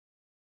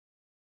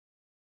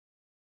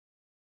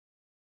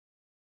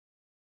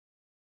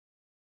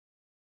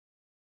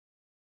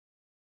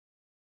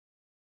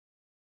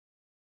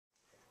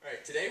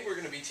Alright, today we're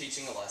going to be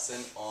teaching a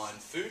lesson on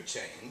food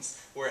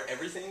chains, where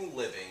everything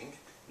living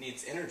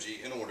needs energy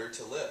in order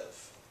to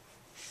live.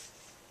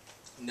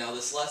 Now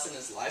this lesson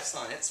is life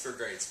science for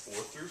grades 4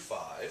 through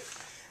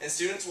 5, and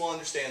students will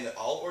understand that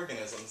all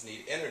organisms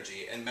need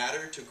energy and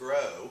matter to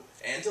grow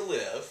and to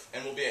live,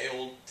 and will be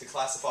able to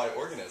classify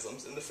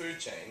organisms in the food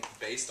chain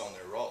based on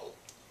their role.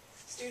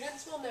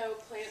 Students will know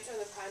plants are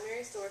the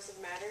primary source of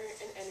matter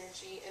and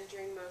energy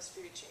entering most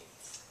food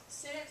chains.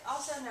 Students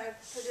also know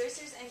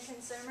producers and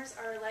consumers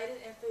are related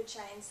in food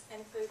chains,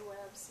 and food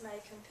webs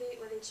may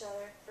compete with each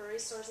other for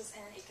resources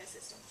in an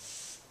ecosystem.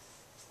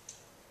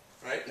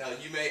 Right, now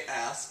you may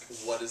ask,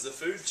 what is a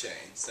food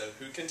chain? So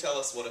who can tell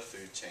us what a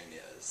food chain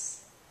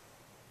is?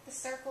 The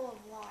circle of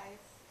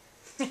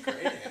life.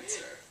 Great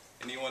answer.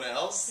 Anyone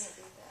else?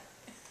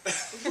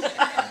 Can't do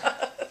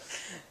that.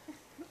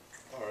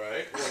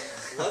 Alright,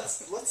 well,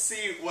 let's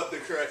see what the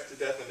correct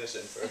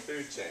definition for a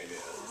food chain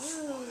is.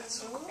 Oh, that's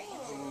so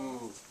fancy.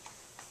 Ooh.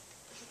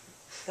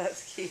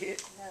 That's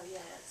cute. No, yeah,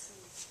 that's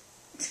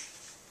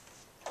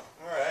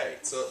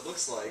Alright, so it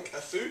looks like a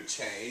food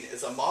chain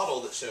is a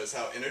model that shows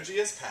how energy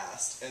is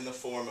passed in the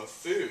form of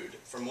food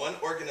from one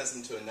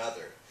organism to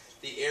another.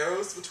 The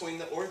arrows between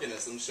the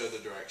organisms show the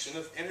direction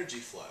of energy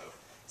flow.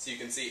 So you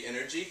can see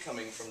energy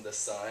coming from the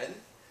sun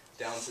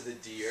down to the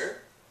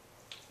deer,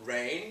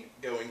 rain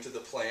going to the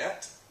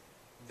plant,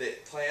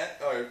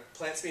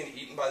 plants being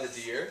eaten by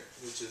the deer,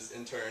 which is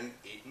in turn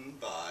eaten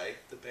by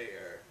the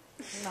bear.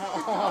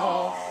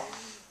 No.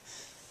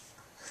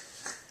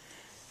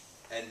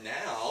 And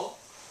now,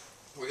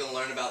 we're going to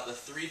learn about the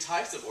 3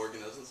 types of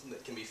organisms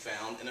that can be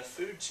found in a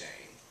food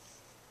chain.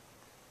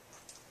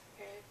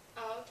 Okay,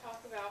 I'll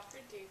talk about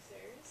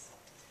producers.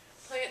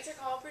 Plants are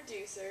called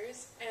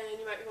producers, and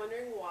you might be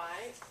wondering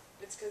why.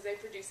 It's because they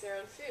produce their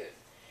own food.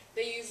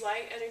 They use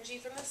light energy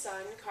from the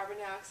sun, carbon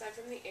dioxide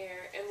from the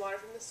air, and water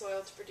from the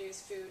soil to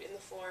produce food in the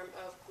form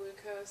of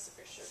glucose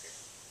or sugar.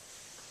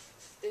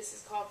 This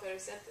is called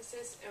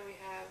photosynthesis, and we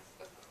have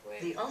a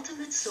quick... The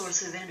ultimate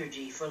source of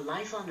energy for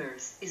life on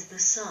Earth is the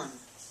sun.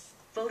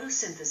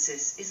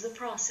 Photosynthesis is the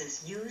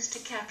process used to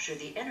capture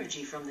the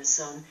energy from the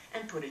sun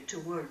and put it to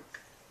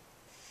work.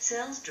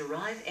 Cells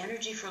derive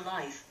energy for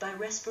life by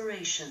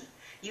respiration,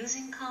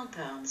 using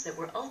compounds that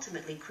were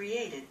ultimately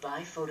created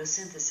by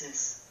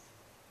photosynthesis.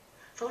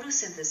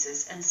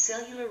 Photosynthesis and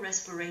cellular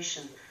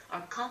respiration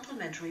are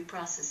complementary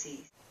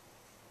processes.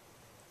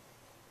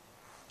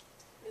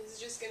 This is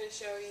just going to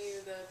show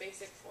you the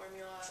basic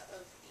formula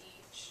of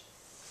each.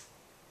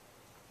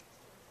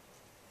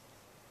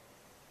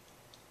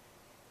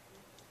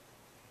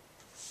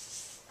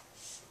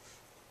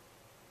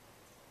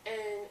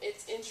 And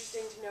it's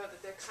interesting to note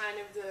that they're kind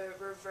of the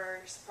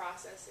reverse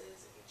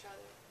processes of each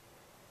other.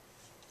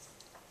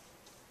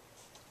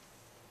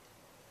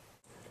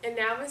 And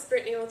now Miss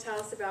Brittni will tell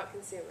us about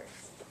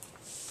consumers.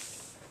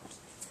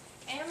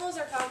 Animals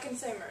are called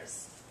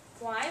consumers.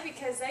 Why?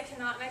 Because they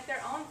cannot make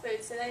their own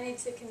food, so they need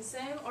to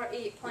consume or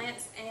eat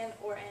plants and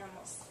or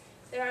animals.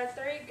 There are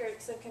 3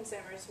 groups of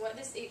consumers. What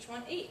does each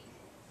one eat?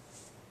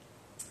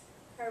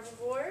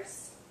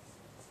 Herbivores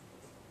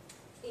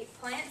eat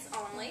plants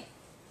only.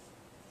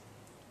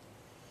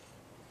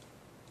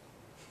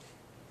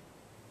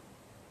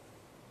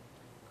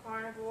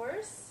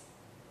 Carnivores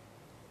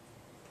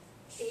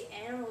eat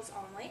animals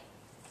only.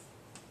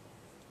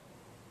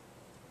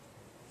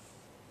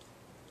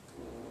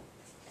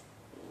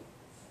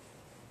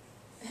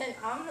 And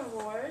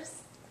omnivores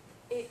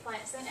eat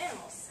plants and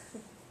animals.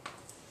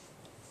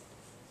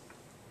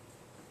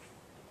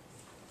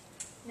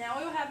 Now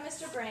we will have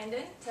Mr.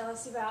 Brandon tell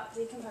us about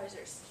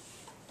decomposers.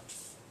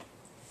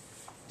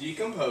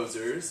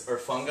 Decomposers are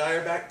fungi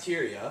or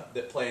bacteria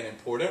that play an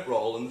important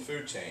role in the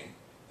food chain.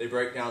 They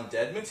break down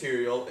dead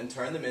material and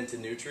turn them into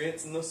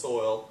nutrients in the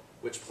soil,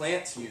 which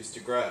plants use to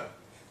grow.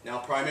 Now,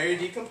 primary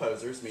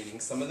decomposers,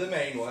 meaning some of the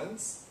main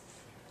ones,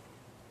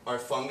 are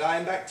fungi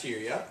and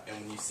bacteria.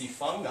 And when you see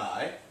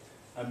fungi,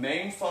 a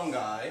main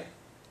fungi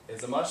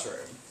is a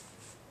mushroom.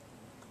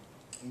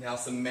 Now,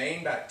 some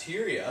main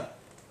bacteria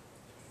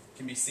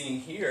can be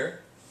seen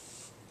here.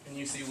 And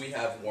you see we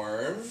have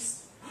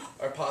worms,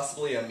 or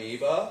possibly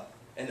amoeba,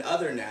 and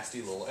other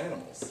nasty little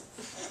animals.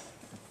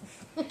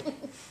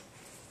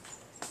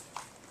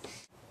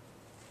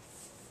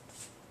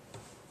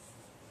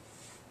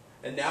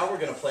 And now we're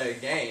going to play a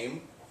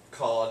game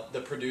called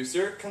the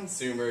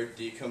Producer-Consumer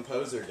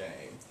Decomposer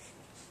game.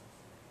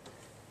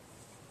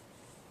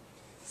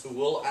 So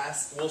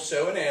we'll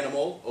show an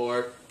animal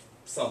or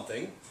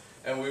something,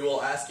 and we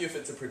will ask you if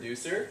it's a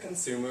producer,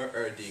 consumer,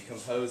 or a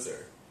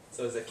decomposer.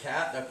 So is a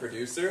cat a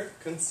producer,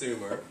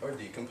 consumer, or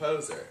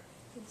decomposer?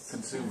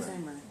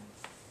 Consumer.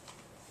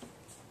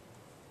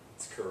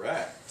 It's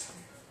correct.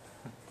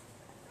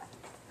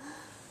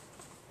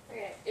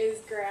 Okay, is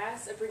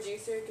grass a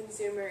producer,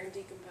 consumer, and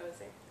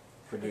decomposer?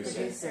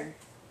 Producer.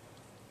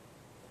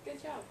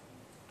 Good job.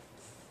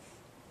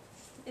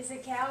 Is a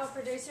cow a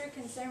producer,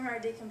 consumer, or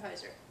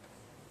decomposer?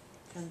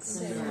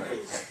 Consumer.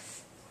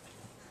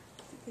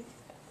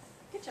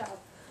 Good job.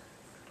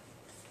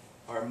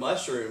 Are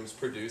mushrooms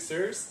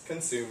producers,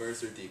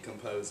 consumers, or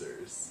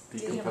decomposers?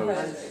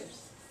 Decomposers.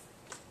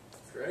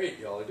 Great,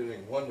 y'all are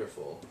doing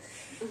wonderful.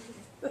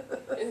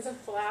 Is a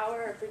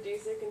flower a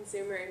producer,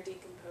 consumer, or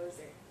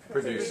decomposer?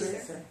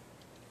 Producer.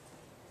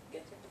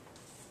 Good job.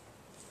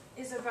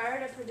 Is a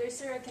bird a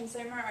producer, a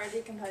consumer, or a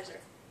decomposer?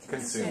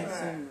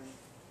 Consumer.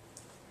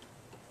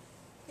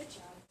 Good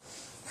job.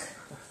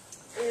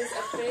 Is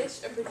a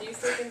fish a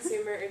producer,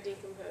 consumer, or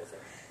decomposer?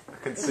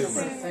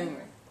 Consumer.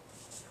 Consumer.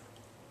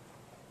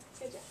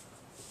 Good job.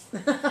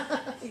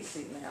 He's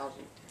eating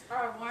algae.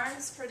 Are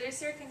worms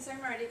producer,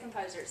 consumer, or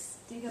decomposers?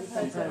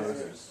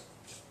 Decomposers.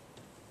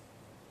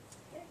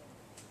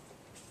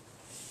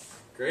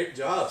 Great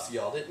job, so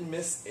y'all didn't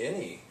miss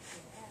any.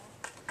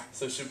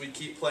 So should we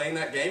keep playing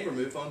that game or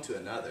move on to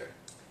another?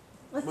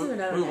 Let's do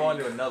another Move game. on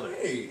to another.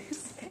 Great.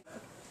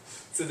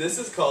 So this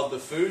is called the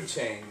food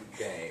chain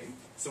game.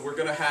 So we're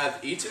going to have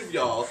each of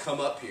y'all come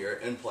up here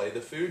and play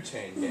the food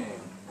chain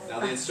game. Now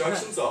the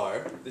instructions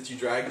are that you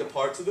drag the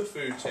parts of the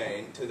food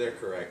chain to their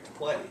correct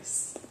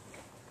place.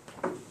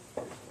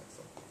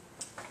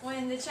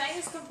 When the chain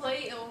is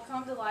complete, it will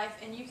come to life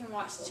and you can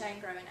watch the chain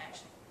grow in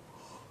action.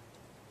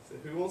 So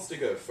who wants to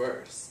go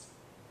first?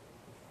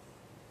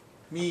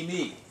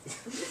 Me.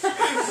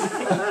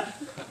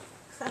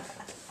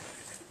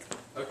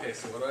 Okay,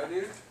 so what do I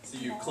do? So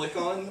you click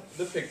on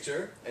the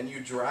picture and you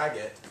drag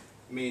it,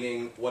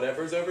 meaning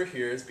whatever's over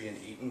here is being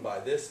eaten by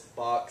this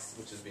box,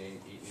 which is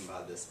being eaten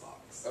by this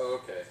box. Oh,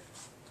 okay.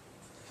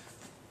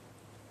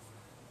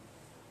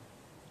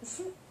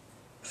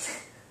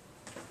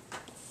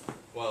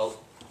 Well,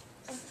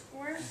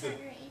 Worms are going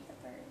to eat the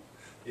bird.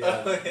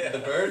 yeah, Oh, yeah. the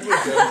bird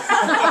would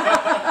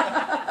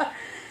go.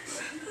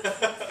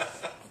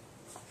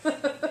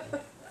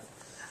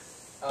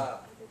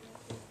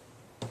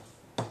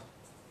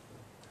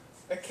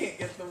 I can't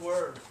get the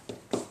word.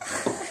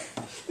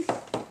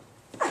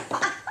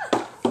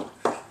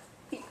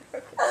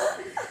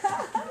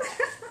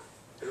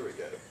 Here we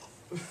go.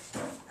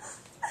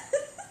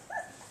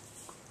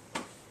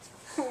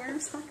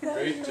 Worms are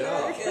Great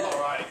job.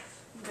 All right.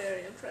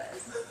 very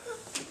impressed.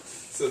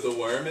 So the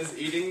worm is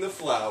eating the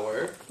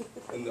flower,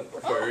 and the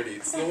bird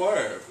eats the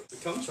worm. So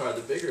come try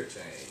the bigger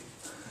chain.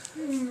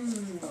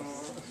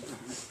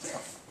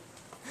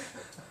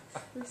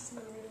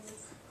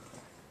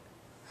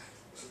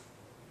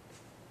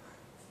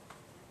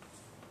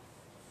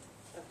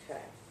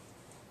 Okay.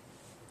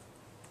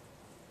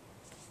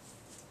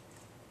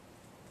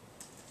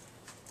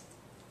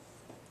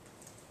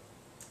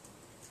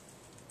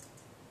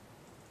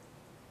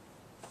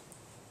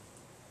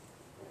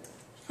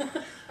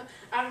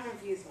 I'm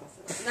confused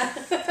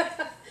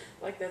myself.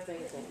 Like that thing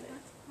is in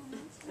there.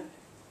 Okay.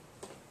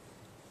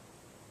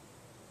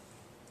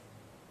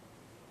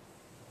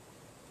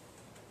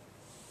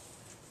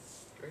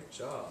 Great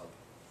job.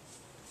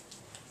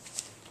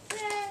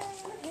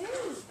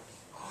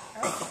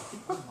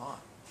 Come on.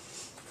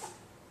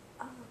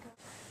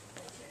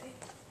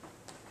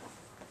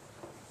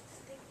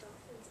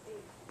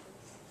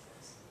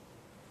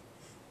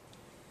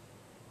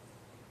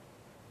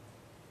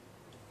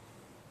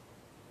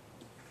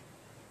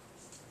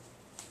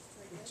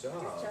 Good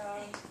job.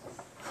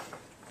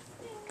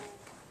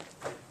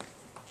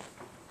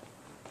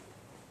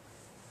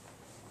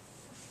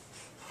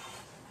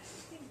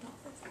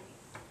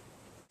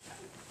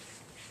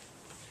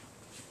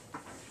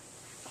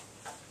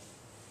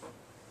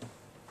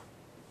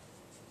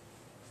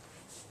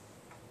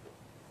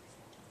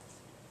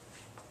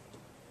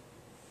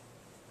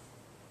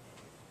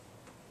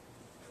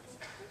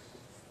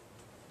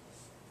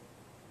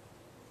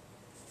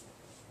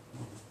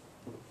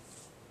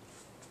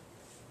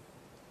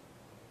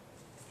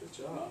 Good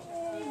job.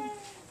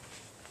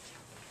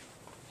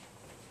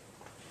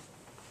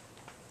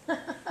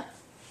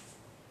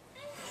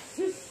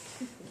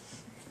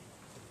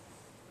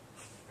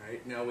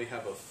 Right, now we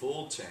have a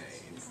full chain,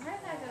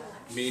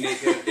 meaning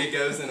it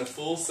goes in a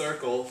full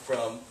circle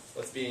from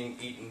what's being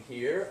eaten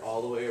here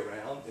all the way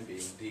around and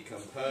being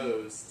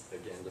decomposed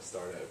again to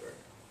start over.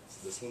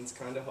 So this one's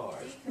kind of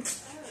hard.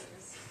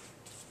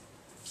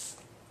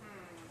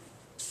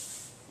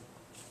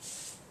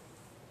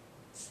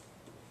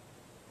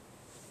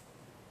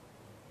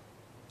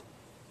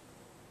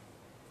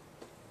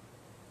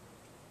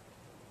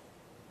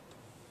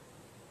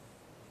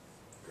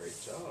 Great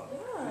job.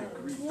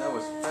 That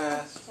was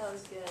fast. That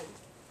was good.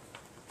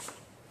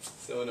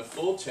 So in a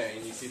full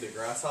chain, you see the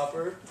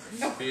grasshopper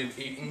being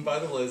eaten by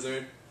the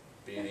lizard,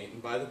 being eaten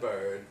by the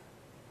bird,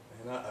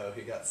 and uh-oh,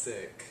 he got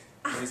sick.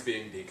 He's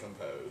being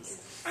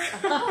decomposed.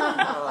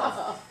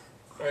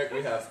 Alright,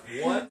 we have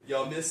one.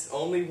 Y'all missed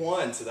only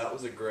one, so that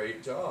was a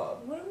great job.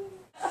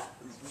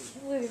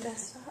 We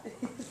messed up.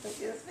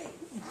 It's me.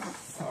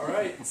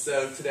 Alright,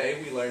 so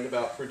today we learned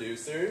about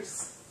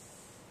producers,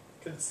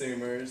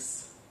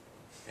 consumers,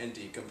 and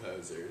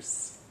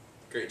decomposers.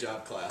 Great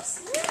job,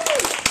 class.